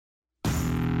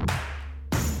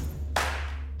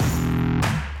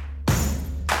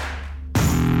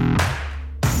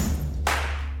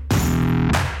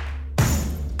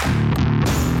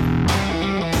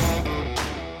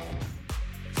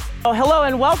Oh, hello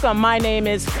and welcome. My name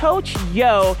is Coach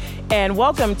Yo, and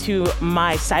welcome to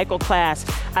my cycle class.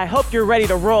 I hope you're ready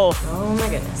to roll. Oh my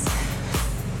goodness.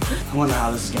 I wonder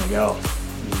how this is gonna go.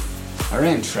 I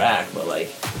ran track, but I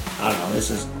don't know,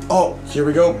 this is... Oh, here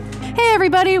we go. Hey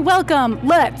everybody, welcome.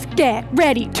 Let's get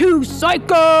ready to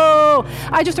cycle.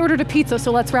 I just ordered a pizza,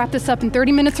 so let's wrap this up in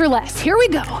 30 minutes or less. Here we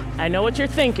go. I know what you're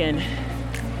thinking.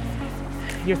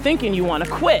 You're thinking you want to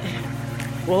quit.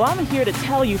 Well, I'm here to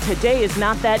tell you today is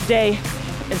not that day.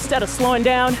 Instead of slowing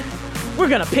down, we're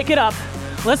gonna pick it up.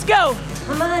 Let's go.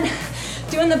 Come on,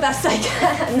 doing the best I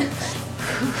can.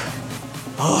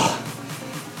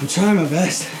 I'm trying my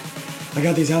best. I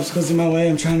got these obstacles in my way,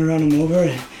 I'm trying to run them over,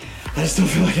 and I just don't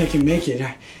feel like I can make it.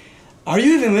 Are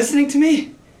you even listening to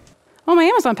me? Oh, my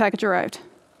Amazon package arrived.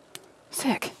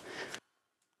 Sick.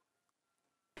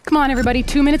 Come on everybody,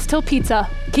 2 minutes till pizza.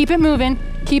 Keep it moving,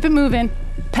 keep it moving.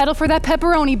 Pedal for that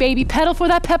pepperoni, baby, pedal for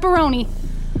that pepperoni.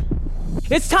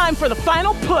 It's time for the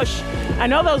final push. I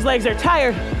know those legs are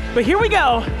tired, but here we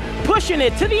go. Pushing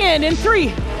it to the end in 3,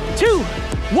 2,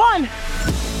 1.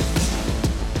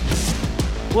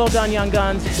 Well done, young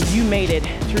guns. You made it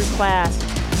through class,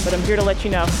 but I'm here to let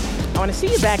you know, I want to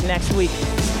see you back next week.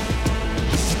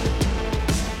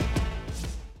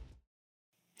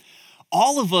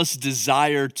 All of us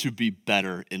desire to be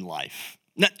better in life.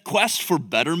 That quest for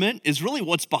betterment is really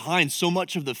what's behind so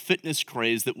much of the fitness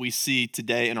craze that we see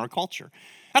today in our culture.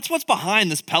 That's what's behind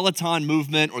this Peloton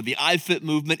movement or the iFit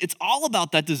movement. It's all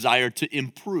about that desire to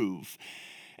improve.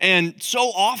 And so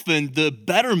often, the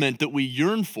betterment that we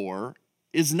yearn for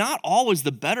is not always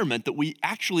the betterment that we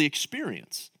actually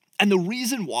experience. And the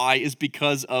reason why is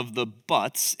because of the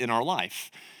buts in our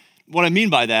life. What I mean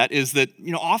by that is that,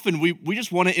 often we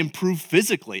just want to improve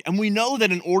physically. And we know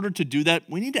that in order to do that,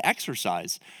 we need to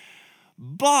exercise.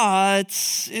 But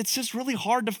it's just really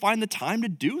hard to find the time to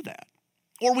do that.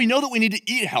 Or we know that we need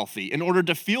to eat healthy in order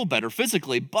to feel better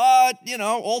physically. But,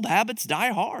 old habits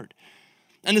die hard.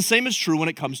 And the same is true when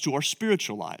it comes to our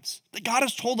spiritual lives. That God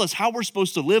has told us how we're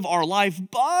supposed to live our life,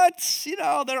 but,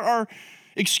 there are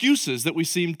excuses that we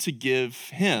seem to give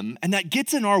him, and that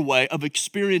gets in our way of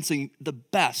experiencing the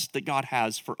best that God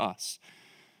has for us.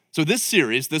 So this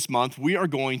series, this month, we are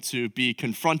going to be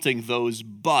confronting those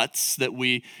buts that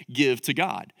we give to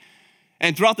God.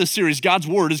 And throughout this series, God's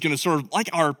word is going to serve like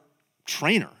our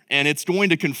trainer, and it's going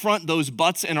to confront those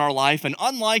buts in our life. And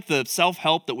unlike the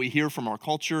self-help that we hear from our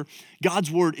culture, God's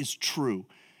word is true.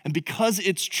 And because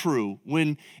it's true,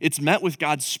 when it's met with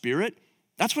God's Spirit,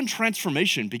 that's when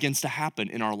transformation begins to happen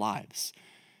in our lives.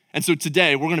 And so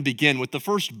today, we're going to begin with the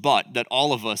first but that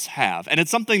all of us have. And it's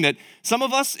something that some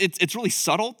of us, it's really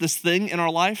subtle, this thing in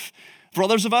our life. For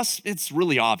others of us, it's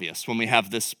really obvious when we have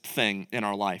this thing in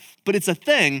our life. But it's a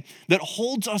thing that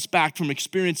holds us back from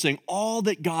experiencing all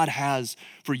that God has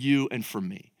for you and for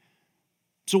me.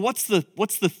 So what's the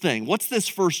thing? What's this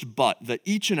first but that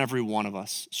each and every one of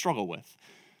us struggle with?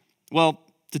 Well,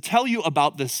 to tell you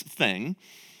about this thing,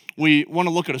 we want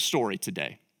to look at a story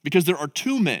today because there are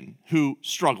two men who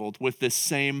struggled with this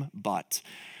same but.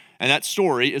 And that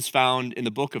story is found in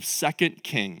the book of 2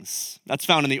 Kings. That's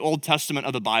found in the Old Testament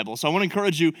of the Bible. So I want to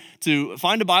encourage you to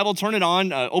find a Bible, turn it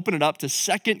on, open it up to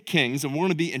 2 Kings, and we're going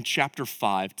to be in chapter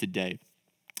 5 today.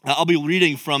 I'll be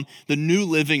reading from the New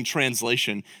Living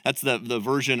Translation. That's the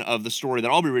version of the story that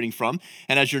I'll be reading from.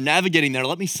 And as you're navigating there,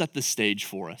 let me set the stage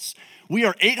for us. We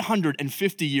are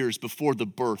 850 years before the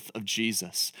birth of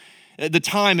Jesus. The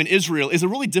time in Israel is a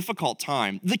really difficult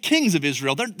time. The kings of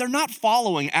Israel, they're not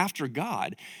following after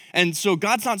God. And so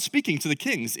God's not speaking to the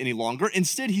kings any longer.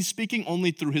 Instead, he's speaking only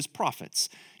through his prophets.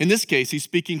 In this case, he's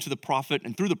speaking to the prophet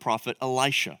and through the prophet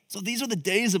Elisha. So these are the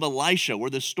days of Elisha where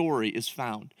this story is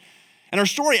found. And our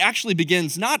story actually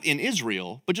begins not in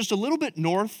Israel, but just a little bit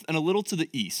north and a little to the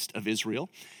east of Israel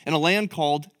in a land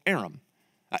called Aram.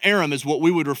 Aram is what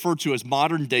we would refer to as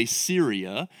modern-day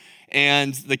Syria,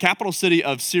 and the capital city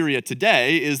of Syria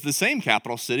today is the same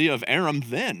capital city of Aram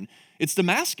then. It's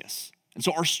Damascus. And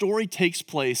so our story takes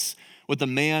place with a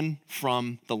man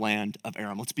from the land of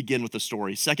Aram. Let's begin with the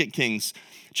story. 2 Kings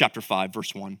chapter 5,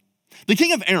 verse 1. The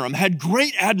king of Aram had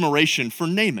great admiration for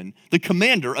Naaman, the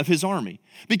commander of his army,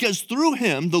 because through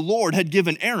him the Lord had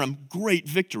given Aram great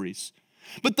victories.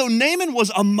 But though Naaman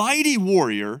was a mighty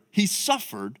warrior, he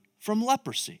suffered from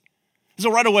leprosy.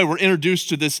 So right away, we're introduced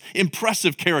to this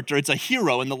impressive character. It's a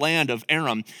hero in the land of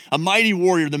Aram, a mighty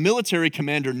warrior, the military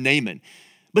commander Naaman.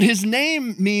 But his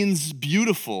name means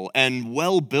beautiful and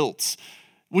well-built,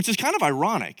 which is kind of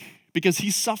ironic because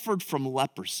he suffered from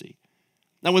leprosy.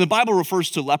 Now, when the Bible refers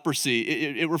to leprosy,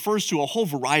 it refers to a whole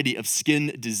variety of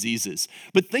skin diseases.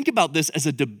 But think about this as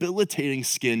a debilitating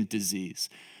skin disease.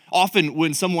 Often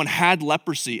when someone had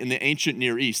leprosy in the ancient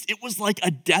Near East, it was like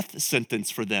a death sentence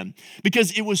for them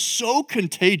because it was so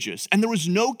contagious and there was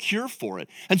no cure for it.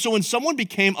 And so when someone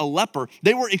became a leper,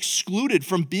 they were excluded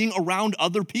from being around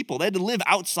other people. They had to live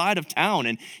outside of town.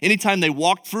 And anytime they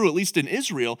walked through, at least in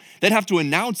Israel, they'd have to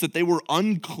announce that they were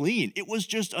unclean. It was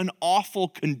just an awful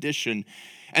condition.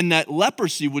 And that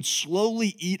leprosy would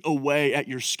slowly eat away at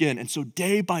your skin. And so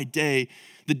day by day,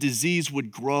 the disease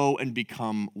would grow and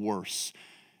become worse.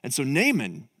 And so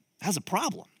Naaman has a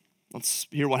problem. Let's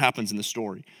hear what happens in the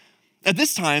story. At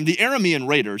this time, the Aramean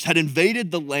raiders had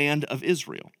invaded the land of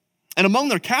Israel. And among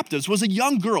their captives was a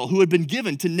young girl who had been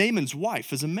given to Naaman's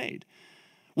wife as a maid.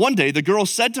 One day, the girl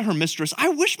said to her mistress, "I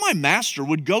wish my master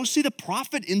would go see the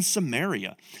prophet in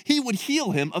Samaria. He would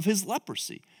heal him of his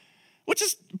leprosy." Which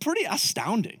is pretty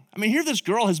astounding. I mean, here this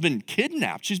girl has been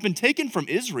kidnapped. She's been taken from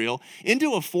Israel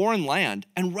into a foreign land.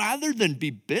 And rather than be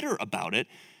bitter about it,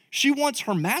 she wants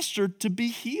her master to be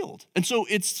healed. And so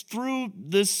it's through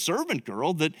this servant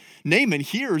girl that Naaman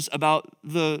hears about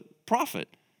the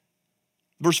prophet.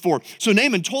 Verse 4, so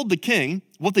Naaman told the king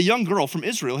what the young girl from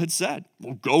Israel had said.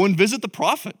 "Well, go and visit the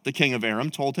prophet," the king of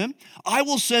Aram told him. "I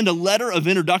will send a letter of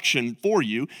introduction for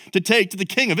you to take to the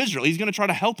king of Israel." He's going to try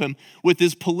to help him with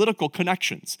his political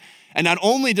connections. And not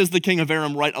only does the king of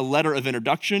Aram write a letter of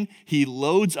introduction, he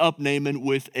loads up Naaman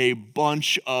with a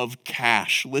bunch of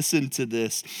cash. Listen to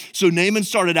this. So Naaman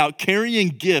started out carrying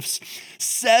gifts,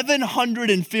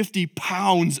 750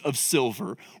 pounds of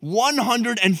silver,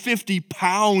 150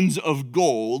 pounds of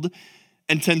gold,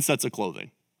 and 10 sets of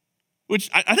clothing. Which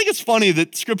I think it's funny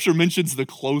that scripture mentions the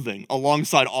clothing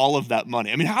alongside all of that money.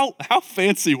 I mean, how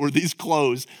fancy were these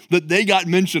clothes that they got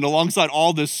mentioned alongside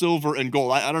all this silver and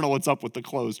gold? I don't know what's up with the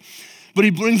clothes. But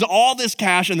he brings all this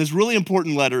cash and this really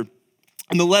important letter.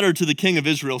 And the letter to the king of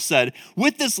Israel said,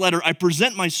 "With this letter, I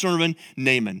present my servant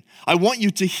Naaman. I want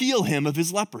you to heal him of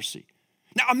his leprosy."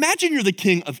 Now imagine you're the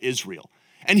king of Israel.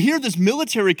 And here this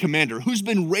military commander who's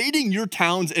been raiding your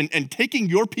towns and taking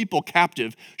your people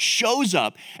captive shows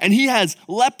up, and he has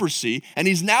leprosy, and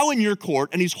he's now in your court,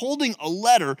 and he's holding a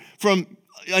letter from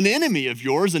an enemy of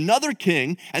yours, another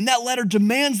king, and that letter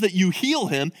demands that you heal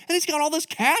him, and he's got all this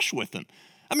cash with him.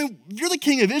 I mean, if you're the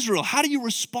king of Israel, how do you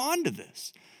respond to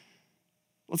this?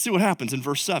 Let's see what happens in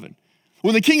verse 7.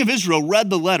 When the king of Israel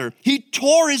read the letter, he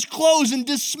tore his clothes in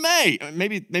dismay.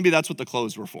 Maybe that's what the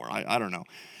clothes were for. I don't know.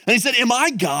 And he said, "Am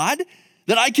I God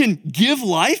that I can give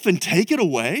life and take it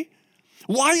away?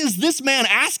 Why is this man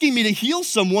asking me to heal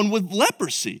someone with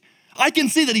leprosy? I can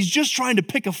see that he's just trying to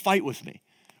pick a fight with me."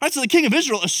 All right, so the king of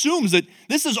Israel assumes that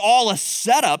this is all a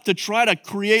setup to try to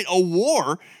create a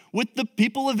war with the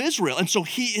people of Israel. And so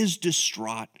he is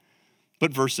distraught.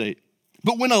 But verse 8.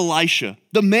 But when Elisha,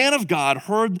 the man of God,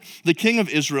 heard the king of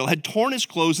Israel had torn his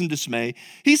clothes in dismay,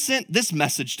 he sent this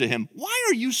message to him: "Why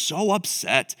are you so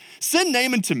upset? Send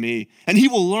Naaman to me, and he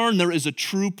will learn there is a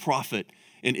true prophet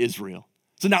in Israel."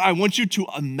 So now I want you to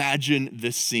imagine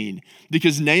this scene,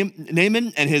 because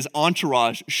Naaman and his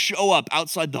entourage show up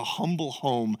outside the humble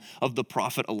home of the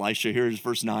prophet Elisha. Here's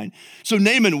verse 9. So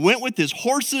Naaman went with his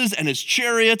horses and his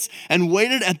chariots and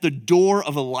waited at the door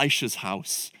of Elisha's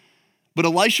house. But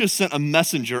Elisha sent a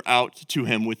messenger out to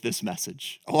him with this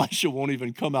message. Elisha won't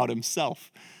even come out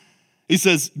himself. He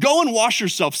says, "Go and wash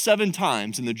yourself 7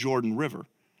 times in the Jordan River.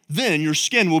 Then your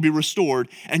skin will be restored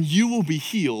and you will be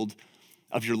healed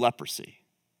of your leprosy."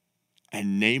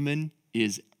 And Naaman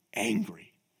is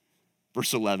angry.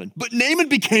 Verse 11, but Naaman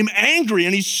became angry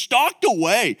and he stalked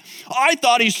away. "I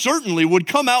thought he certainly would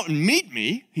come out and meet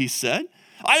me," he said.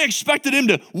 "I expected him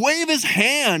to wave his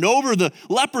hand over the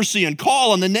leprosy and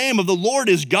call on the name of the Lord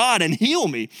his God and heal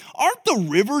me. Aren't the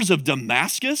rivers of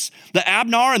Damascus, the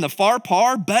Abnar and the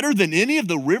Pharpar, better than any of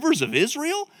the rivers of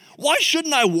Israel? Why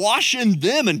shouldn't I wash in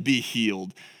them and be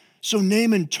healed?" So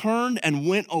Naaman turned and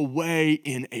went away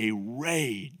in a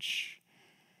rage.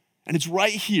 And it's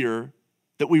right here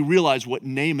that we realize what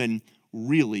Naaman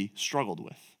really struggled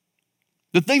with.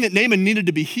 The thing that Naaman needed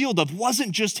to be healed of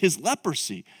wasn't just his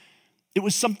leprosy. It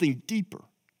was something deeper.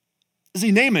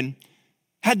 See, Naaman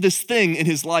had this thing in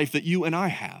his life that you and I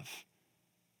have.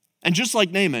 And just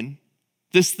like Naaman,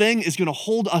 this thing is going to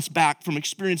hold us back from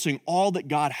experiencing all that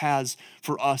God has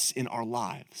for us in our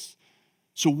lives.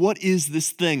 So what is this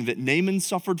thing that Naaman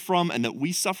suffered from and that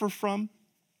we suffer from?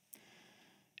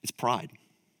 It's pride.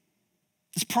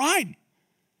 It's pride.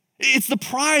 It's the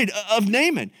pride of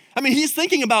Naaman. I mean, he's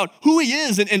thinking about who he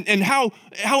is and how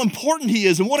important he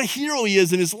is and what a hero he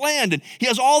is in his land. And he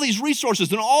has all these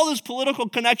resources and all this political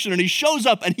connection. And he shows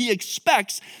up and he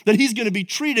expects that he's going to be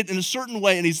treated in a certain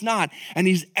way, and he's not. And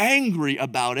he's angry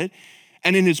about it.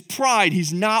 And in his pride,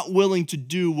 he's not willing to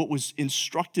do what was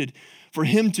instructed for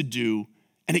him to do,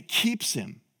 and it keeps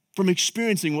him from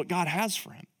experiencing what God has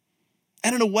for him.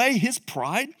 And in a way, his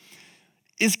pride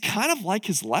is kind of like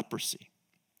his leprosy.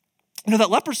 You know, that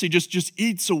leprosy just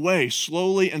eats away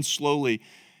slowly and slowly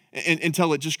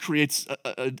until it just creates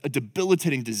a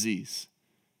debilitating disease.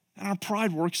 And our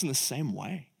pride works in the same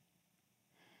way.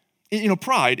 You know,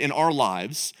 pride in our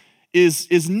lives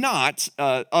is not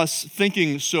us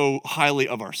thinking so highly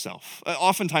of ourselves.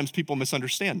 Oftentimes people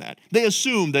misunderstand that. They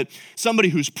assume that somebody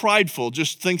who's prideful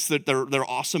just thinks that they're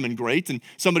awesome and great, and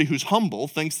somebody who's humble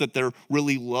thinks that they're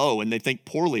really low and they think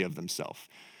poorly of themselves.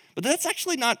 But that's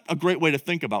actually not a great way to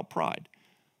think about pride.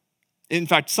 In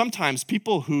fact, sometimes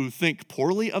people who think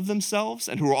poorly of themselves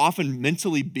and who are often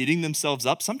mentally beating themselves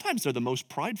up, sometimes they're the most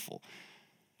prideful.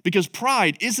 Because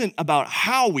pride isn't about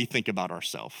how we think about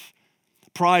ourselves.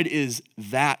 Pride is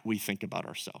that we think about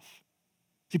ourselves.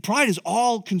 See, pride is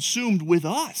all consumed with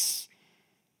us.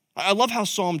 I love how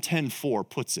Psalm 10:4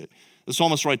 puts it. The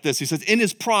psalmist writes this. He says, "In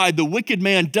his pride, the wicked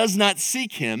man does not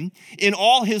seek him. In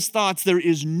all his thoughts, there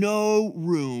is no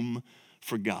room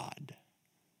for God."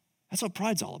 That's what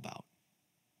pride's all about.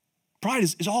 Pride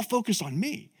is all focused on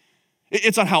me.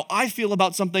 It's on how I feel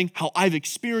about something, how I've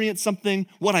experienced something,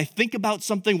 what I think about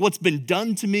something, what's been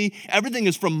done to me. Everything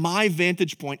is from my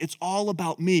vantage point. It's all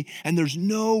about me, and there's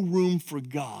no room for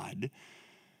God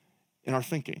in our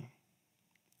thinking.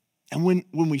 And when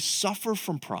we suffer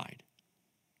from pride,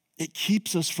 it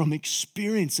keeps us from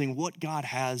experiencing what God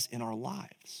has in our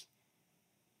lives.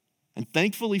 And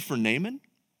thankfully for Naaman,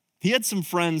 he had some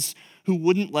friends who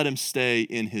wouldn't let him stay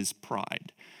in his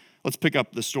pride. Let's pick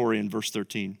up the story in verse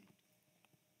 13.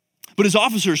 But his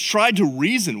officers tried to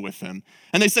reason with him,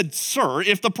 and they said, "Sir,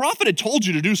 if the prophet had told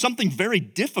you to do something very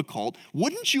difficult,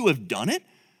 wouldn't you have done it?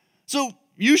 So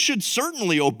you should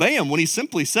certainly obey him when he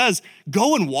simply says,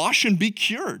 'Go and wash and be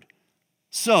cured.'"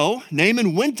 So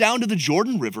Naaman went down to the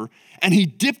Jordan River, and he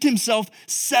dipped himself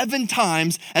 7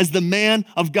 times as the man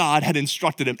of God had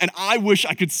instructed him. And I wish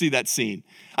I could see that scene.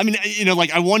 I mean, you know,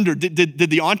 like I wonder, did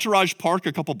the entourage park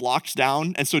a couple blocks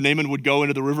down, and so Naaman would go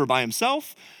into the river by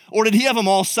himself? Or did he have them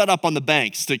all set up on the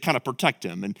banks to kind of protect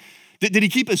him? And did he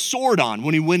keep his sword on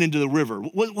when he went into the river?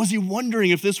 Was he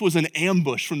wondering if this was an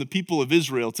ambush from the people of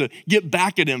Israel to get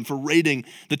back at him for raiding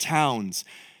the towns?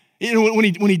 You know,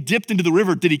 when he dipped into the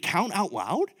river, did he count out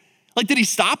loud? Like, did he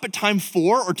stop at time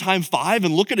 4 or time 5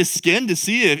 and look at his skin to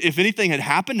see if anything had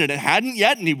happened and it hadn't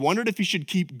yet, and he wondered if he should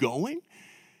keep going?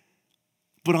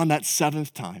 But on that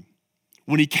 7th time,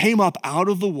 when he came up out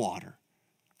of the water,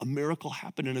 a miracle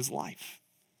happened in his life.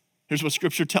 Here's what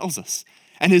Scripture tells us.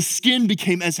 "And his skin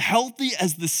became as healthy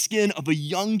as the skin of a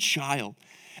young child,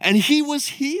 and he was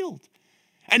healed.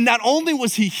 And not only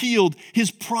was he healed,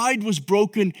 his pride was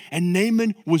broken, and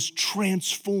Naaman was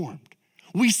transformed."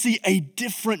 We see a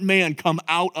different man come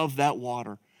out of that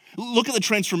water. Look at the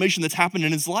transformation that's happened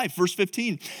in his life. Verse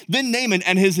 15. "Then Naaman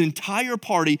and his entire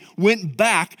party went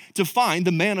back to find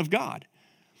the man of God.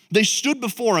 They stood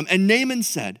before him, and Naaman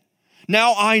said,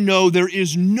 'Now I know there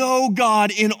is no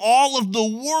God in all of the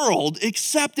world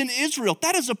except in Israel.'"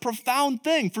 That is a profound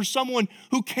thing for someone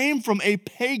who came from a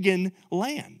pagan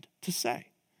land to say.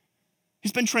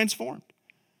 He's been transformed.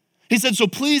 He said, "So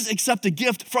please accept a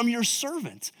gift from your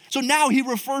servant." So now he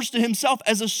refers to himself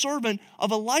as a servant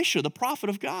of Elisha, the prophet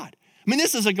of God. I mean,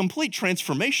 this is a complete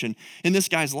transformation in this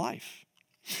guy's life.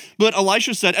 But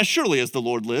Elisha said, "As surely as the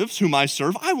Lord lives, whom I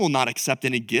serve, I will not accept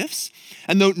any gifts."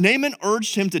 And though Naaman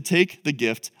urged him to take the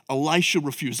gift, Elisha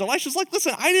refused. Elisha's like,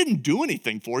 "Listen, I didn't do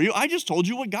anything for you. I just told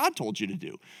you what God told you to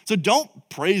do. So don't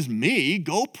praise me.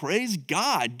 Go praise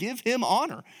God. Give him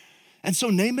honor." And so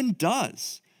Naaman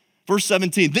does. Verse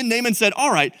 17, "Then Naaman said,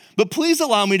 'All right, but please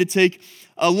allow me to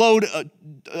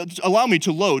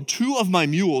load 2 of my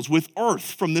mules with earth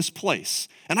from this place,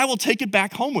 and I will take it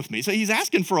back home with me.'" So he's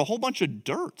asking for a whole bunch of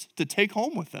dirt to take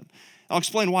home with him. I'll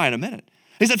explain why in a minute.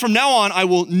 He said, "From now on, I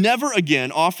will never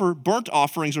again offer burnt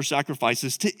offerings or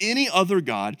sacrifices to any other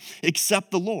God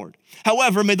except the Lord.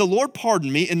 However, may the Lord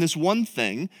pardon me in this one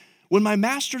thing. When my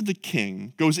master, the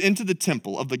king, goes into the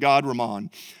temple of the god Rimmon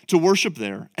to worship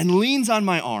there and leans on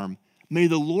my arm, may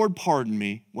the Lord pardon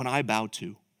me when I bow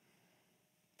to."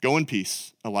 "Go in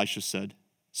peace," Elisha said.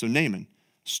 So Naaman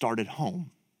started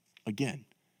home again.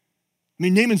 I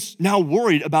mean, Naaman's now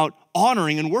worried about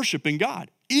honoring and worshiping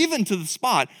God, even to the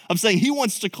spot of saying he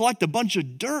wants to collect a bunch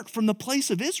of dirt from the place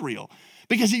of Israel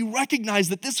because he recognized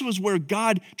that this was where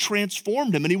God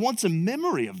transformed him, and he wants a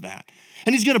memory of that.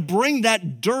 And he's going to bring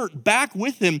that dirt back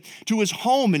with him to his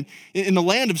home in the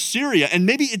land of Syria. And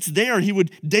maybe it's there he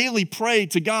would daily pray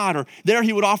to God, or there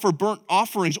he would offer burnt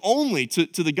offerings only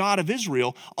to the God of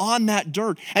Israel on that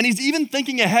dirt. And he's even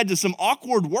thinking ahead to some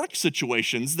awkward work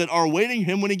situations that are awaiting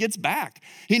him when he gets back.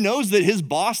 He knows that his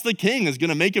boss, the king, is going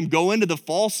to make him go into the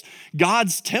false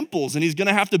gods' temples, and he's going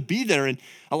to have to be there. And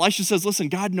Elisha says, listen,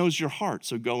 God knows your heart,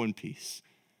 so go in peace.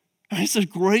 And it's a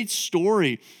great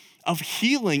story of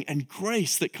healing and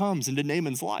grace that comes into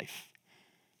Naaman's life.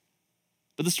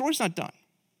 But the story's not done,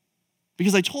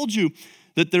 because I told you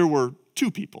that there were two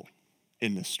people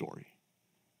in this story.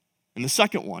 And the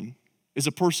second one is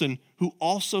a person who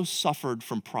also suffered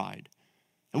from pride.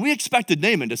 And we expected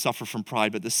Naaman to suffer from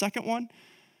pride, but the second one,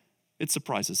 it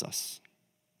surprises us.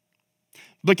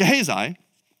 But Gehazi,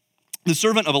 the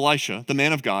servant of Elisha, the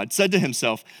man of God, said to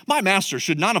himself, my master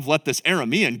should not have let this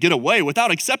Aramean get away without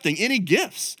accepting any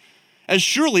gifts. As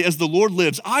surely as the Lord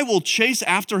lives, I will chase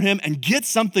after him and get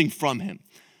something from him.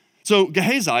 So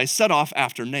Gehazi set off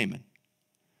after Naaman.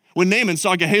 When Naaman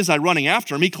saw Gehazi running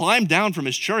after him, he climbed down from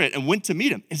his chariot and went to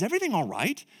meet him. Is everything all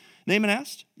right? Naaman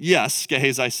asked. Yes,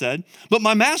 Gehazi said, but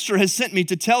my master has sent me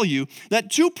to tell you that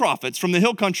 2 prophets from the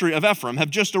hill country of Ephraim have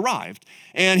just arrived,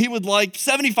 and he would like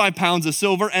 75 pounds of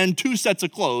silver and 2 sets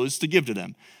of clothes to give to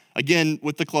them. Again,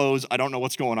 with the clothes, I don't know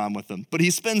what's going on with them, but he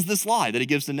spins this lie that he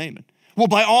gives to Naaman. Well,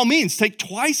 by all means, take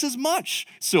twice as much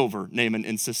silver, Naaman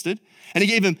insisted. And he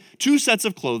gave him 2 sets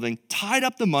of clothing, tied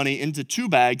up the money into 2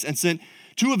 bags, and sent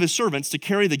 2 of his servants to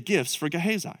carry the gifts for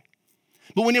Gehazi.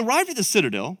 But when he arrived at the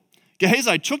citadel,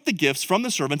 Gehazi took the gifts from the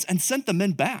servants and sent the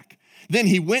men back. Then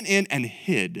he went in and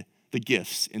hid the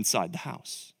gifts inside the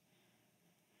house.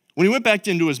 When he went back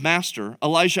into his master,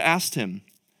 Elijah asked him,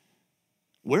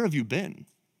 where have you been,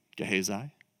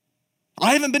 Gehazi?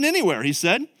 I haven't been anywhere, he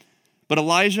said. But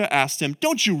Elijah asked him,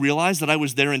 don't you realize that I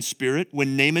was there in spirit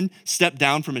when Naaman stepped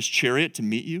down from his chariot to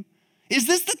meet you? Is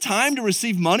this the time to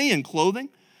receive money and clothing,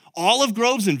 olive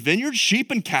groves and vineyards, sheep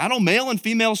and cattle, male and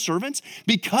female servants?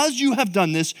 Because you have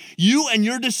done this, you and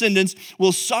your descendants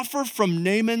will suffer from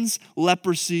Naaman's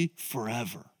leprosy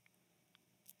forever.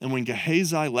 And when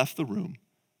Gehazi left the room,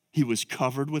 he was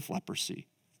covered with leprosy.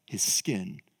 His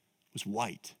skin was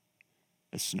white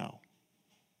as snow.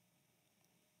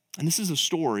 And this is a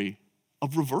story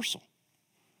of reversal.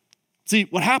 See,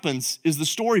 what happens is the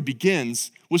story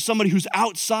begins with somebody who's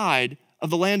outside of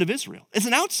the land of Israel. It's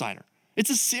an outsider. It's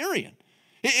a Syrian.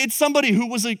 It's somebody who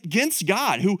was against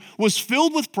God, who was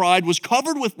filled with pride, was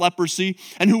covered with leprosy,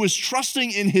 and who was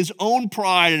trusting in his own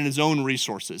pride and his own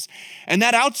resources. And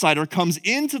that outsider comes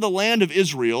into the land of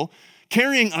Israel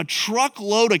carrying a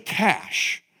truckload of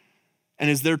cash and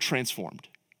is there transformed.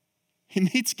 He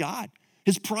meets God.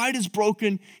 His pride is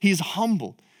broken. He's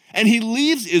humbled. And he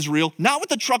leaves Israel, not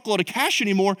with a truckload of cash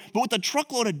anymore, but with a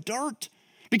truckload of dirt,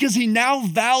 because he now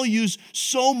values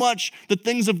so much the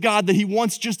things of God that he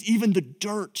wants just even the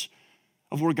dirt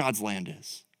of where God's land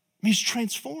is. He's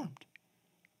transformed.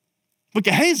 But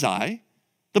Gehazi,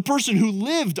 the person who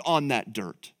lived on that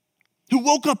dirt, who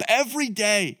woke up every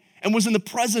day and was in the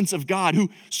presence of God,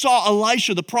 who saw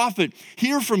Elisha the prophet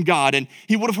hear from God, and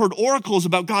he would have heard oracles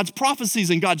about God's prophecies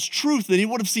and God's truth, and he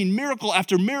would have seen miracle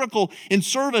after miracle in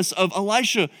service of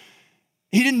Elisha.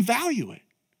 He didn't value it.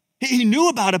 He knew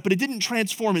about it, but it didn't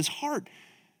transform his heart.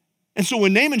 And so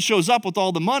when Naaman shows up with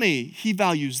all the money, he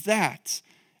values that.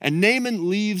 And Naaman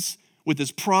leaves with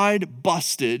his pride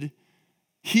busted,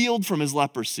 healed from his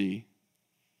leprosy,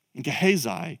 and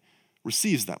Gehazi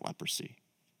receives that leprosy,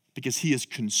 because he is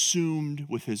consumed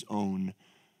with his own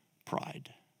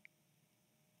pride.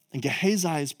 And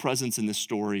Gehazi's presence in this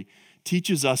story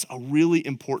teaches us a really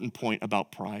important point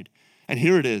about pride. And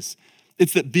here it is.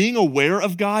 It's that being aware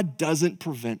of God doesn't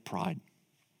prevent pride.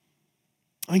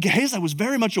 I mean, Gehazi was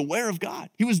very much aware of God.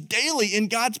 He was daily in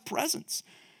God's presence.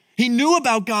 He knew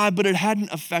about God, but it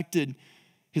hadn't affected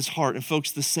his heart. And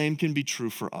folks, the same can be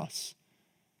true for us.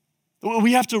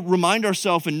 We have to remind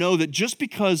ourselves and know that just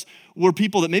because we're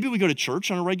people that maybe we go to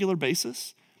church on a regular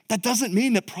basis, that doesn't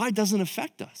mean that pride doesn't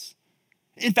affect us.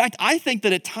 In fact, I think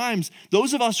that at times,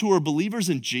 those of us who are believers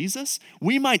in Jesus,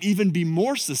 we might even be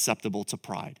more susceptible to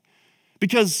pride,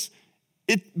 because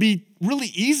it'd be really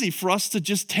easy for us to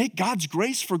just take God's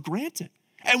grace for granted.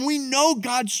 And we know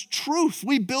God's truth.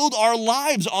 We build our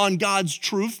lives on God's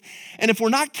truth. And if we're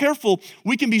not careful,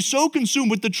 we can be so consumed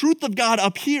with the truth of God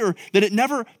up here that it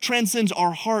never transcends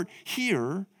our heart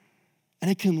here.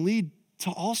 And it can lead to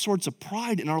all sorts of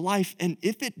pride in our life. And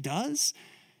if it does,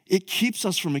 it keeps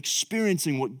us from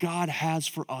experiencing what God has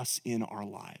for us in our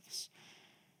lives.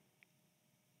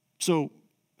 So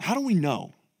how do we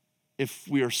know if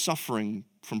we are suffering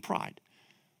from pride?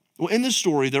 Well, in this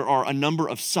story, there are a number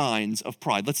of signs of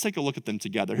pride. Let's take a look at them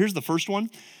together. Here's the first one.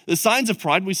 The signs of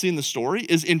pride we see in the story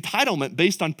is entitlement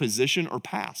based on position or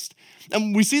past.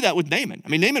 And we see that with Naaman. I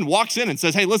mean, Naaman walks in and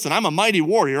says, hey, listen, I'm a mighty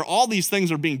warrior. All these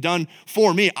things are being done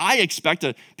for me. I expect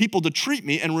people to treat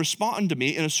me and respond to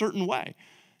me in a certain way.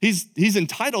 He's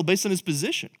entitled based on his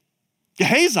position.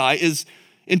 Gehazi is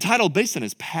entitled based on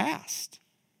his past.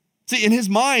 See, in his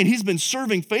mind, he's been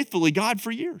serving faithfully God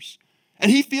for years. And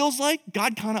he feels like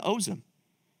God kind of owes him,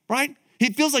 right?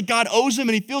 He feels like God owes him,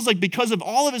 and he feels like because of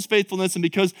all of his faithfulness and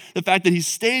because the fact that he's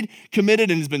stayed committed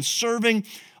and has been serving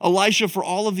Elisha for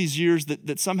all of these years,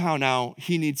 that somehow now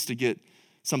he needs to get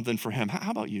something for him. How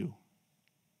about you?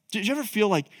 Did you ever feel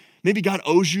like maybe God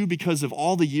owes you because of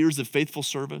all the years of faithful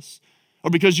service? Or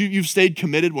because you've stayed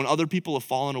committed when other people have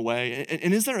fallen away?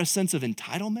 And is there a sense of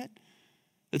entitlement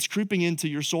that's creeping into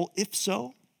your soul? If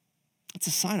so, it's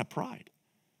a sign of pride.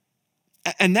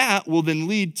 And that will then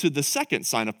lead to the second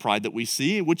sign of pride that we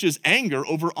see, which is anger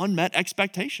over unmet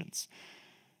expectations.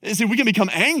 And see, we can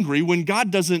become angry when God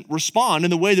doesn't respond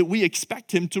in the way that we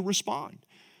expect him to respond.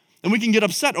 And we can get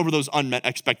upset over those unmet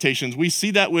expectations. We see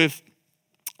that with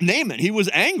Naaman. He was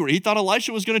angry. He thought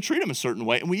Elisha was going to treat him a certain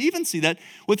way. And we even see that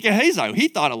with Gehazi. He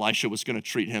thought Elisha was going to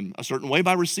treat him a certain way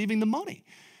by receiving the money.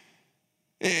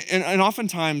 And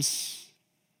oftentimes,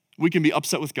 we can be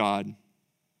upset with God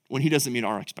when he doesn't meet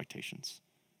our expectations.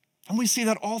 And we see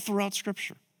that all throughout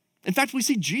Scripture. In fact, we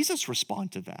see Jesus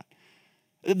respond to that.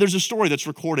 There's a story that's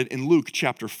recorded in Luke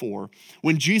chapter 4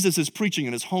 when Jesus is preaching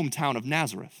in his hometown of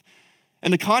Nazareth.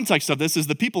 And the context of this is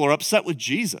the people are upset with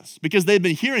Jesus because they've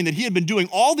been hearing that he had been doing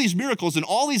all these miracles in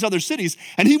all these other cities,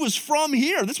 and he was from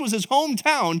here. This was his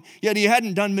hometown, yet he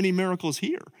hadn't done many miracles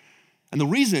here. And the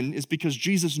reason is because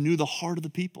Jesus knew the heart of the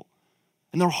people.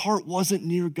 And their heart wasn't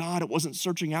near God. It wasn't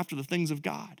searching after the things of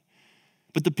God.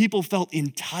 But the people felt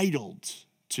entitled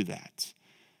to that.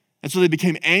 And so they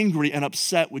became angry and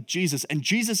upset with Jesus. And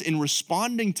Jesus, in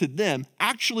responding to them,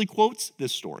 actually quotes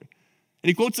this story. And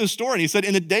he quotes this story and he said,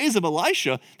 in the days of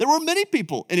Elisha, there were many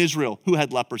people in Israel who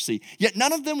had leprosy, yet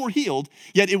none of them were healed,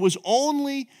 yet it was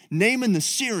only Naaman the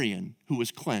Syrian who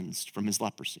was cleansed from his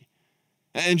leprosy.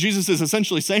 And Jesus is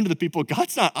essentially saying to the people,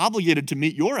 God's not obligated to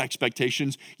meet your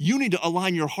expectations. You need to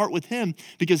align your heart with him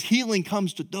because healing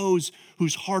comes to those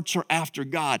whose hearts are after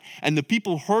God. And the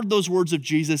people heard those words of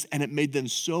Jesus and it made them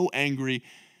so angry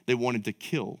they wanted to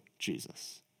kill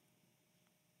Jesus.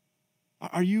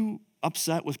 Are you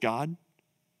upset with God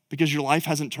because your life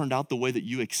hasn't turned out the way that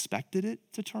you expected it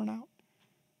to turn out?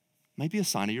 Might be a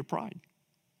sign of your pride.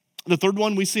 The third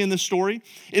one we see in this story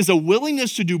is a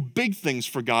willingness to do big things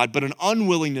for God, but an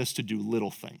unwillingness to do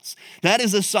little things. That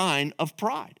is a sign of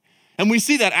pride. And we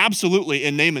see that absolutely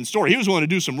in Naaman's story. He was willing to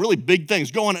do some really big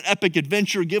things, go on an epic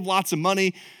adventure, give lots of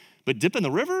money, but dip in the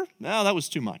river? No, that was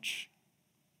too much.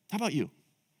 How about you?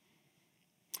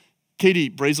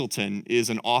 Katie Brazelton is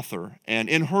an author, and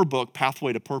in her book,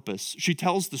 Pathway to Purpose, she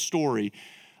tells the story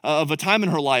of a time in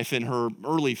her life in her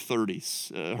early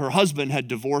 30s. Her husband had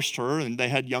divorced her, and they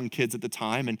had young kids at the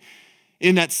time. And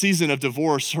in that season of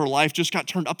divorce, her life just got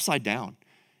turned upside down.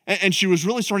 And she was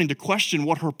really starting to question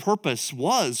what her purpose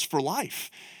was for life.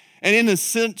 And in the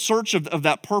search of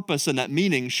that purpose and that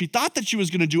meaning, she thought that she was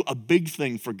going to do a big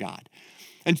thing for God.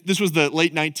 And this was the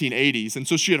late 1980s. And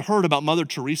so she had heard about Mother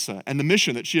Teresa and the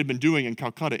mission that she had been doing in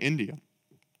Calcutta, India.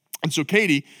 And so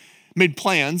Katie made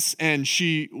plans, and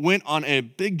she went on a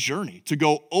big journey to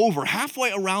go over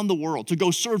halfway around the world, to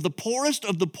go serve the poorest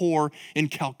of the poor in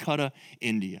Calcutta,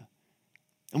 India.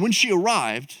 And when she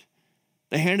arrived,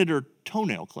 they handed her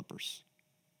toenail clippers.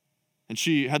 And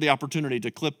she had the opportunity to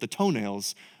clip the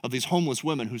toenails of these homeless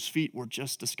women whose feet were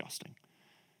just disgusting.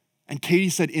 And Katie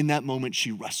said in that moment,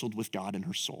 she wrestled with God in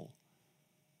her soul.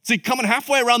 See, coming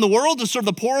halfway around the world to serve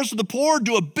the poorest of the poor,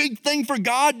 do a big thing for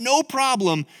God, no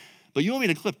problem. But you want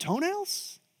me to clip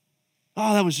toenails?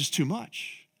 Oh, that was just too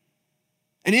much.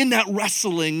 And in that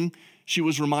wrestling, she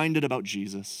was reminded about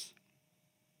Jesus,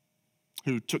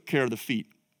 who took care of the feet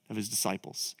of his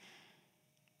disciples.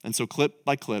 And so clip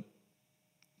by clip,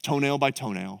 toenail by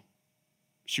toenail,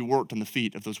 she worked on the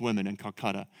feet of those women in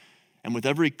Calcutta. And with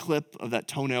every clip of that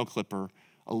toenail clipper,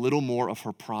 a little more of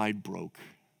her pride broke.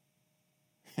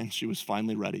 And she was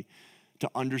finally ready to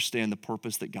understand the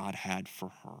purpose that God had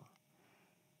for her.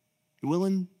 You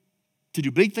willing to do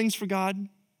big things for God,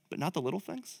 but not the little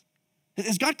things?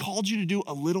 Has God called you to do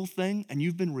a little thing and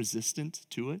you've been resistant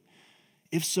to it?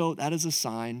 If so, that is a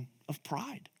sign of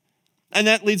pride. And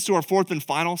that leads to our fourth and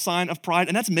final sign of pride,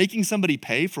 and that's making somebody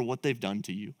pay for what they've done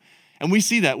to you. And we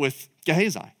see that with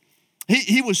Gehazi.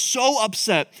 He was so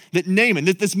upset that Naaman,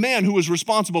 that this man who was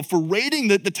responsible for raiding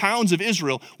the towns of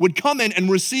Israel, would come in and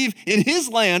receive in his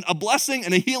land a blessing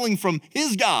and a healing from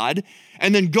his God,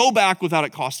 and then go back without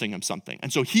it costing him something.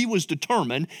 And so he was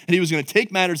determined that he was going to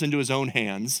take matters into his own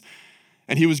hands,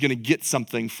 and he was going to get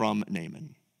something from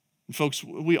Naaman. And folks,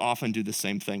 we often do the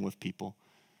same thing with people.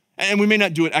 And we may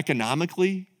not do it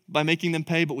economically by making them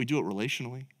pay, but we do it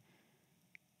relationally.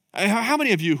 How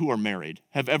many of you who are married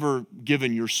have ever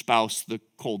given your spouse the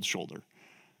cold shoulder?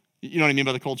 You know what I mean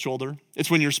by the cold shoulder? It's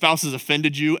when your spouse has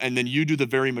offended you and then you do the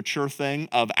very mature thing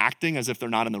of acting as if they're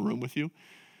not in the room with you,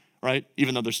 right?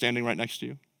 Even though they're standing right next to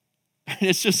you.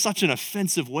 It's just such an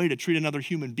offensive way to treat another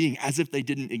human being as if they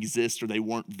didn't exist or they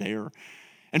weren't there.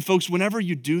 And folks, whenever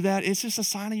you do that, it's just a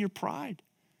sign of your pride.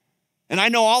 And I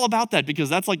know all about that because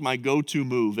that's like my go-to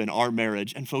move in our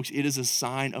marriage. And folks, it is a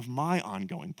sign of my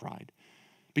ongoing pride.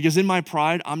 Because in my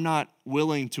pride, I'm not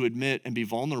willing to admit and be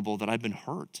vulnerable that I've been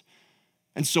hurt.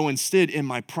 And so instead, in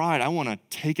my pride, I want to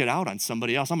take it out on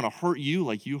somebody else. I'm going to hurt you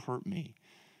like you hurt me.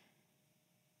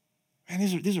 And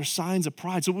these are signs of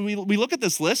pride. So we look at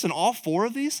this list and all four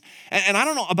of these, and I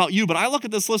don't know about you, but I look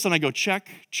at this list and I go, check,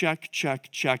 check,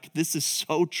 check, check. This is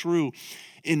so true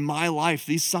in my life.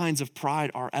 These signs of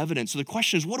pride are evident. So the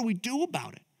question is, what do we do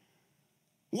about it?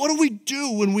 What do we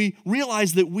do when we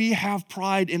realize that we have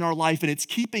pride in our life and it's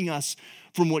keeping us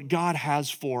from what God has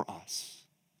for us?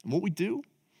 And what we do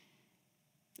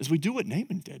is we do what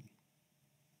Naaman did.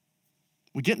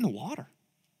 We get in the water.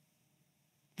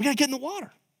 We got to get in the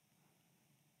water.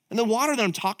 And the water that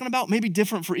I'm talking about may be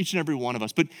different for each and every one of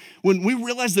us. But when we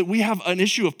realize that we have an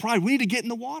issue of pride, we need to get in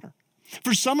the water.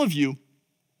 For some of you,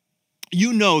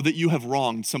 you know that you have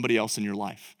wronged somebody else in your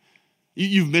life.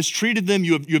 You've mistreated them,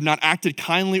 you have not acted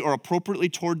kindly or appropriately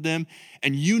toward them,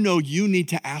 and you know you need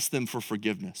to ask them for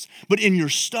forgiveness. But in your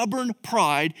stubborn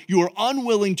pride, you are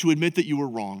unwilling to admit that you were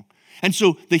wrong. And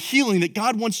so the healing that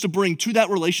God wants to bring to that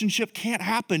relationship can't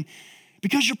happen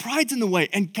because your pride's in the way,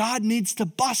 and God needs to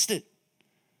bust it.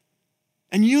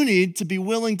 And you need to be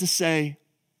willing to say,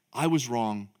 I was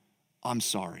wrong, I'm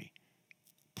sorry,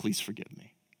 please forgive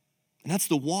me. And that's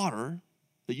the water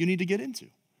that you need to get into.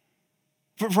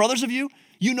 For others of you,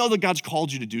 you know that God's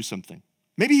called you to do something.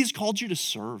 Maybe he's called you to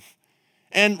serve.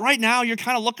 And right now you're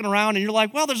kind of looking around and you're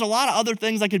like, well, there's a lot of other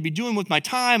things I could be doing with my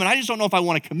time, and I just don't know if I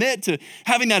want to commit to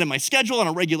having that in my schedule on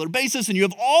a regular basis. And you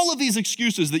have all of these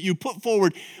excuses that you put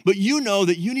forward, but you know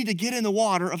that you need to get in the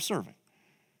water of serving.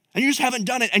 And you just haven't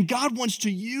done it. And God wants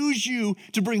to use you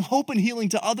to bring hope and healing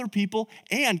to other people.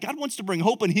 And God wants to bring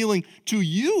hope and healing to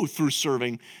you through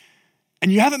serving.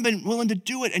 And you haven't been willing to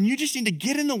do it, and you just need to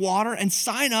get in the water and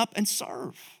sign up and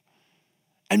serve.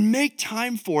 And make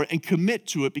time for it and commit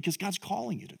to it because God's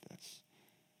calling you to this.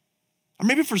 Or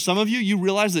maybe for some of you, you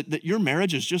realize that your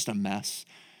marriage is just a mess.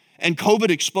 And COVID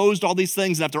exposed all these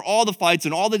things, and after all the fights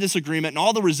and all the disagreement and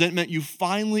all the resentment, you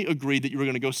finally agreed that you were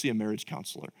going to go see a marriage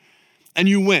counselor. And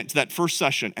you went to that first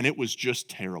session, and it was just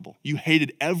terrible. You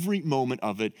hated every moment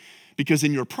of it. Because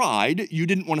in your pride, you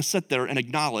didn't want to sit there and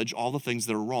acknowledge all the things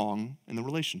that are wrong in the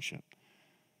relationship.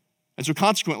 And so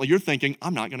consequently, you're thinking,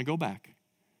 I'm not going to go back.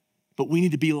 But we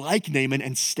need to be like Naaman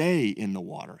and stay in the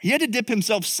water. He had to dip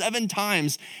himself 7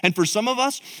 times. And for some of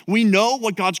us, we know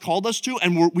what God's called us to,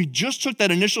 and we just took that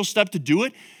initial step to do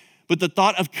it. But the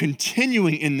thought of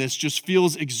continuing in this just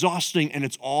feels exhausting, and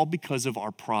it's all because of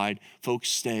our pride. Folks,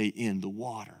 stay in the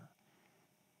water.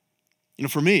 You know,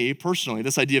 for me personally,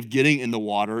 this idea of getting in the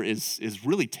water is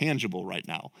really tangible right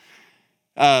now.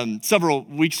 Several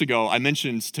weeks ago, I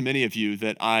mentioned to many of you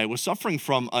that I was suffering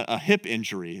from a hip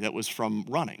injury that was from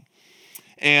running.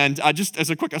 And just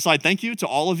as a quick aside, thank you to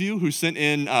all of you who sent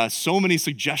in so many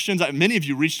suggestions. Many of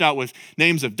you reached out with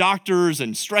names of doctors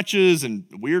and stretches and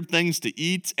weird things to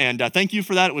eat. And thank you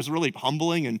for that. It was really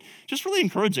humbling and just really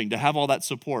encouraging to have all that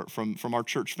support from our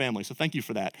church family. So thank you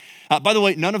for that. By the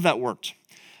way, none of that worked.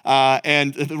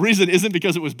 And the reason isn't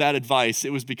because it was bad advice.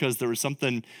 It was because there was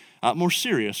something more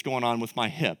serious going on with my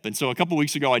hip. And so a couple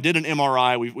weeks ago, I did an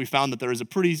MRI. We found that there is a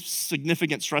pretty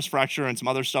significant stress fracture and some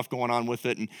other stuff going on with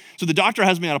it. And so the doctor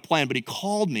has me on a plan, but he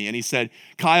called me and he said,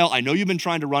 Kyle, I know you've been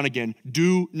trying to run again.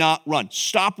 Do not run.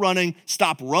 Stop running.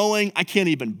 Stop rowing. I can't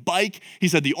even bike. He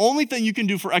said, the only thing you can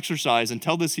do for exercise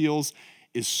until this heals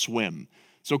is swim.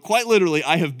 So quite literally,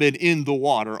 I have been in the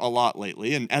water a lot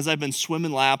lately. And as I've been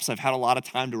swimming laps, I've had a lot of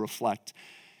time to reflect.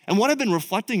 And what I've been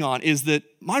reflecting on is that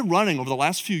my running over the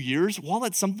last few years, while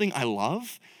it's something I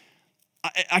love,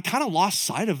 I kind of lost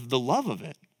sight of the love of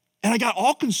it. And I got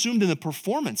all consumed in the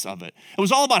performance of it. It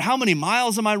was all about how many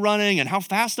miles am I running and how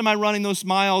fast am I running those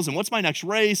miles and what's my next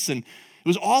race. And it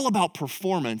was all about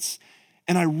performance.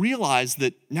 And I realized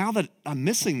that now that I'm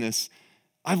missing this,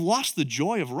 I've lost the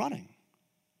joy of running.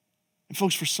 And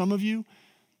folks, for some of you,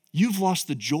 you've lost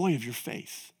the joy of your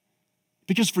faith.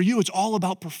 Because for you, it's all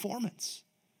about performance.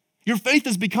 Your faith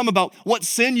has become about what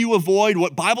sin you avoid,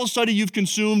 what Bible study you've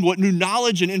consumed, what new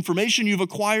knowledge and information you've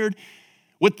acquired,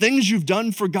 what things you've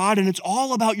done for God, and it's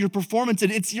all about your performance,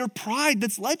 and it's your pride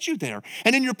that's led you there.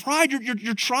 And in your pride,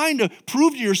 you're trying to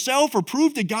prove to yourself or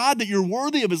prove to God that you're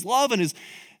worthy of his love and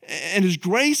his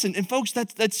grace, and folks,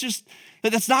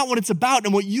 that's not what it's about.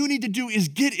 And what you need to do is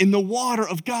get in the water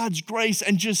of God's grace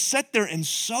and just sit there and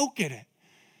soak in it.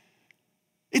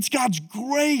 It's God's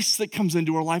grace that comes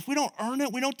into our life. We don't earn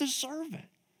it. We don't deserve it.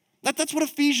 That's what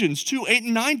Ephesians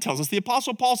 2:8-9 tells us. The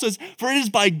Apostle Paul says, "For it is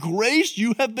by grace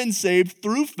you have been saved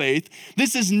through faith.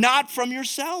 This is not from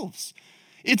yourselves.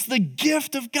 It's the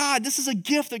gift of God." This is a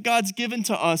gift that God's given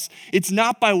to us. It's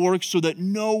not by works so that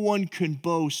no one can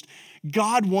boast.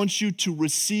 God wants you to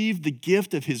receive the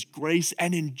gift of his grace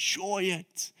and enjoy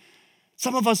it.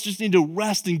 Some of us just need to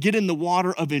rest and get in the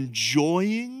water of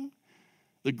enjoying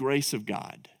the grace of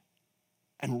God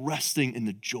and resting in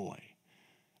the joy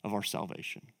of our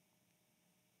salvation.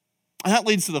 And that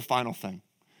leads to the final thing,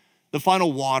 the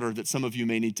final water that some of you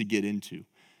may need to get into.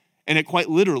 And it quite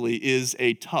literally is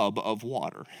a tub of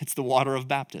water. It's the water of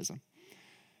baptism.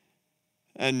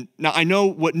 And now I know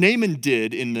what Naaman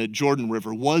did in the Jordan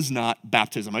River was not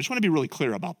baptism. I just want to be really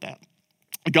clear about that.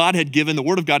 The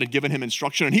word of God had given him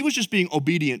instruction, and he was just being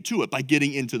obedient to it by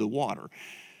getting into the water.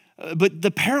 But the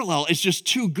parallel is just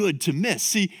too good to miss.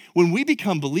 See, when we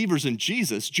become believers in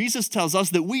Jesus, Jesus tells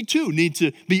us that we too need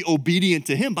to be obedient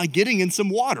to him by getting in some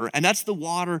water, and that's the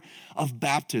water of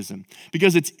baptism.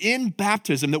 Because it's in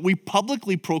baptism that we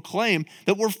publicly proclaim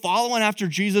that we're following after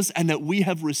Jesus and that we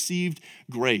have received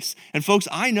grace. And folks,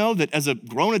 I know that as a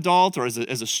grown adult or as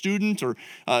a student or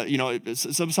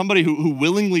somebody who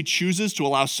willingly chooses to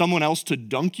allow someone else to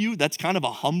dunk you, that's kind of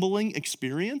a humbling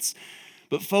experience.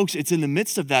 But folks, it's in the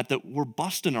midst of that we're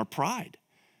busting our pride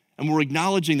and we're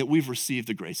acknowledging that we've received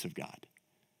the grace of God.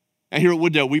 And here at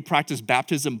Wooddale, we practice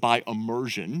baptism by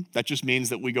immersion. That just means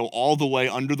that we go all the way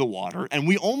under the water, and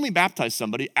we only baptize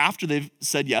somebody after they've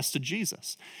said yes to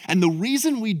Jesus. And the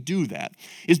reason we do that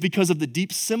is because of the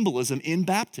deep symbolism in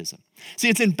baptism. See,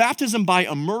 it's in baptism by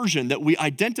immersion that we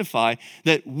identify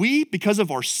that we, because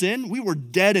of our sin, we were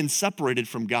dead and separated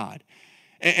from God.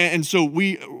 And so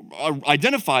we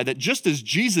identify that just as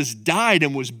Jesus died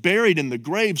and was buried in the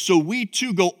grave, so we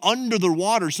too go under the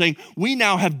water saying we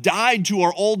now have died to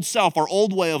our old self, our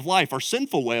old way of life, our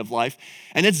sinful way of life,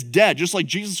 and it's dead, just like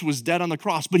Jesus was dead on the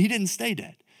cross, but he didn't stay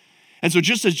dead. And so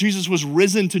just as Jesus was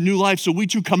risen to new life, so we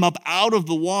too come up out of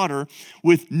the water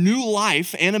with new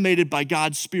life animated by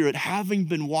God's Spirit, having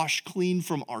been washed clean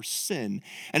from our sin.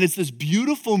 And it's this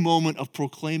beautiful moment of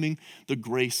proclaiming the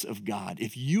grace of God.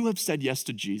 If you have said yes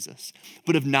to Jesus,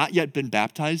 but have not yet been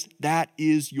baptized, that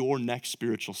is your next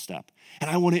spiritual step. And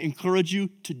I want to encourage you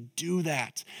to do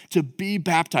that, to be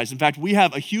baptized. In fact, we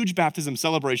have a huge baptism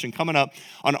celebration coming up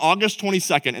on August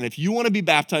 22nd. And if you want to be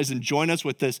baptized and join us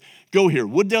with this, go here,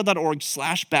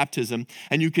 wooddale.org/baptism,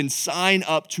 and you can sign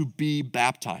up to be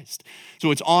baptized.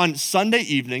 So it's on Sunday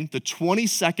evening, the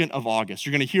 22nd of August.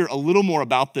 You're going to hear a little more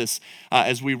about this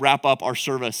as we wrap up our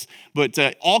service. But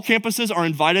all campuses are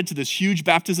invited to this huge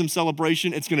baptism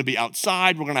celebration. It's going to be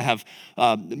outside. We're going to have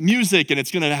music, and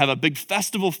it's going to have a big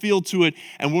festival feel to it,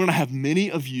 and we're going to have many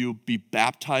of you be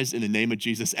baptized in the name of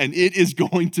Jesus, and it is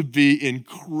going to be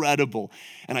incredible,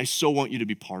 and I so want you to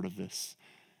be part of this.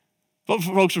 But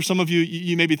folks, for some of you,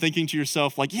 you may be thinking to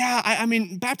yourself, like, yeah, I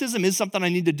mean, baptism is something I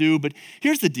need to do, but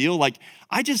here's the deal, like,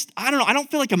 I don't know, I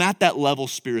don't feel like I'm at that level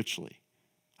spiritually.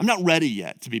 I'm not ready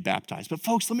yet to be baptized. But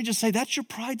folks, let me just say, that's your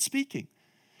pride speaking,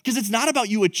 because it's not about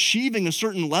you achieving a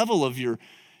certain level of your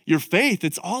faith.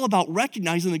 It's all about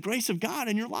recognizing the grace of God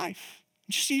in your life.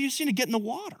 You just need to get in the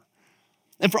water.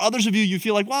 And for others of you, you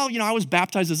feel like, well, I was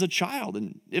baptized as a child.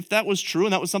 And if that was true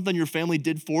and that was something your family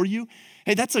did for you,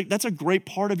 hey, that's a great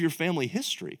part of your family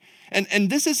history. And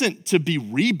this isn't to be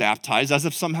re-baptized as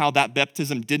if somehow that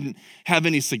baptism didn't have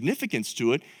any significance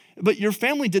to it. But your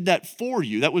family did that for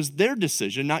you. That was their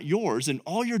decision, not yours. And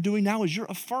all you're doing now is you're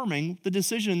affirming the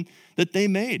decision that they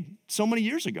made so many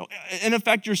years ago. And in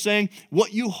fact, you're saying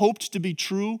what you hoped to be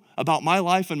true about my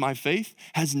life and my faith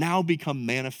has now become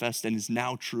manifest and is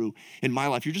now true in my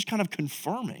life. You're just kind of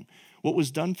confirming what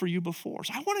was done for you before.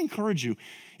 So I want to encourage you,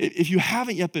 if you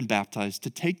haven't yet been baptized, to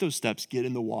take those steps, get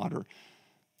in the water,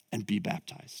 and be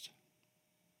baptized.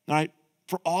 All right?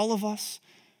 For all of us,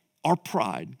 our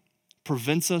pride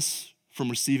prevents us from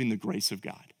receiving the grace of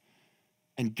God.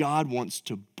 And God wants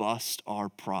to bust our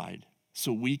pride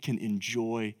so we can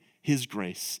enjoy his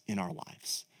grace in our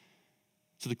lives.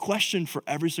 So the question for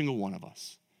every single one of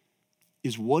us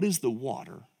is, what is the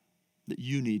water that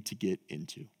you need to get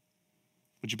into?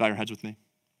 Would you bow your heads with me?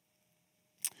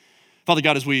 Father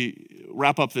God, as we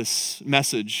wrap up this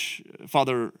message,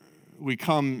 Father, we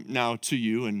come now to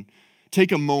you and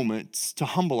take a moment to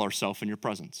humble ourselves in your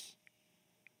presence.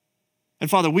 And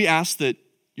Father, we ask that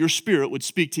your Spirit would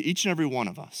speak to each and every one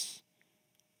of us.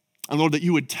 And Lord, that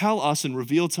you would tell us and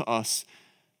reveal to us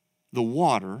the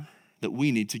water that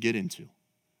we need to get into.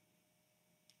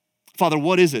 Father,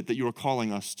 what is it that you are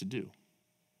calling us to do?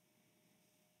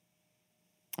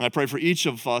 And I pray for each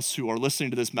of us who are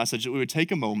listening to this message that we would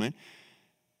take a moment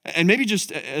and maybe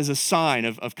just as a sign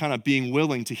of kind of being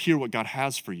willing to hear what God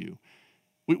has for you.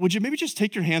 Would you maybe just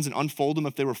take your hands and unfold them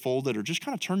if they were folded, or just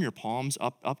kind of turn your palms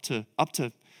up to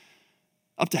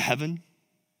heaven?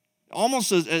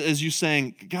 Almost as you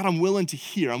saying, God, I'm willing to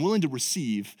hear, I'm willing to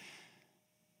receive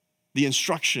the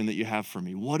instruction that you have for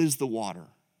me. What is the water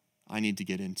I need to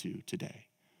get into today?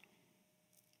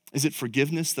 Is it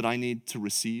forgiveness that I need to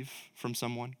receive from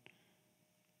someone?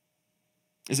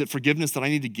 Is it forgiveness that I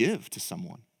need to give to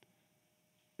someone?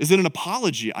 Is it an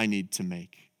apology I need to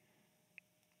make?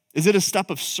 Is it a step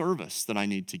of service that I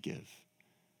need to give?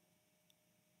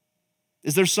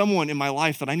 Is there someone in my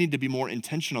life that I need to be more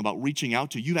intentional about reaching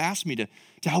out to? You've asked me to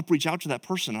help reach out to that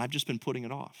person, and I've just been putting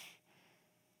it off.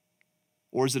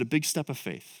 Or is it a big step of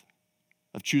faith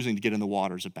of choosing to get in the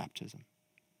waters of baptism?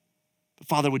 But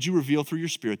Father, would you reveal through your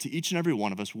Spirit to each and every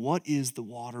one of us, what is the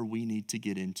water we need to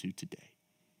get into today?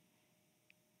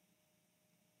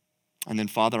 And then,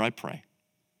 Father, I pray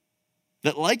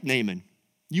that like Naaman,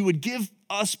 you would give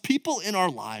us people in our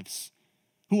lives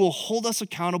who will hold us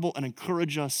accountable and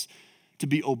encourage us to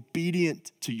be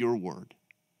obedient to your word.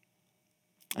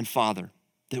 And Father,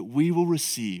 that we will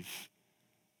receive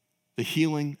the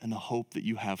healing and the hope that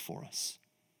you have for us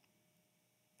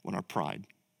when our pride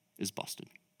is busted.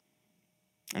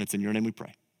 And it's in your name we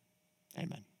pray.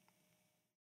 Amen.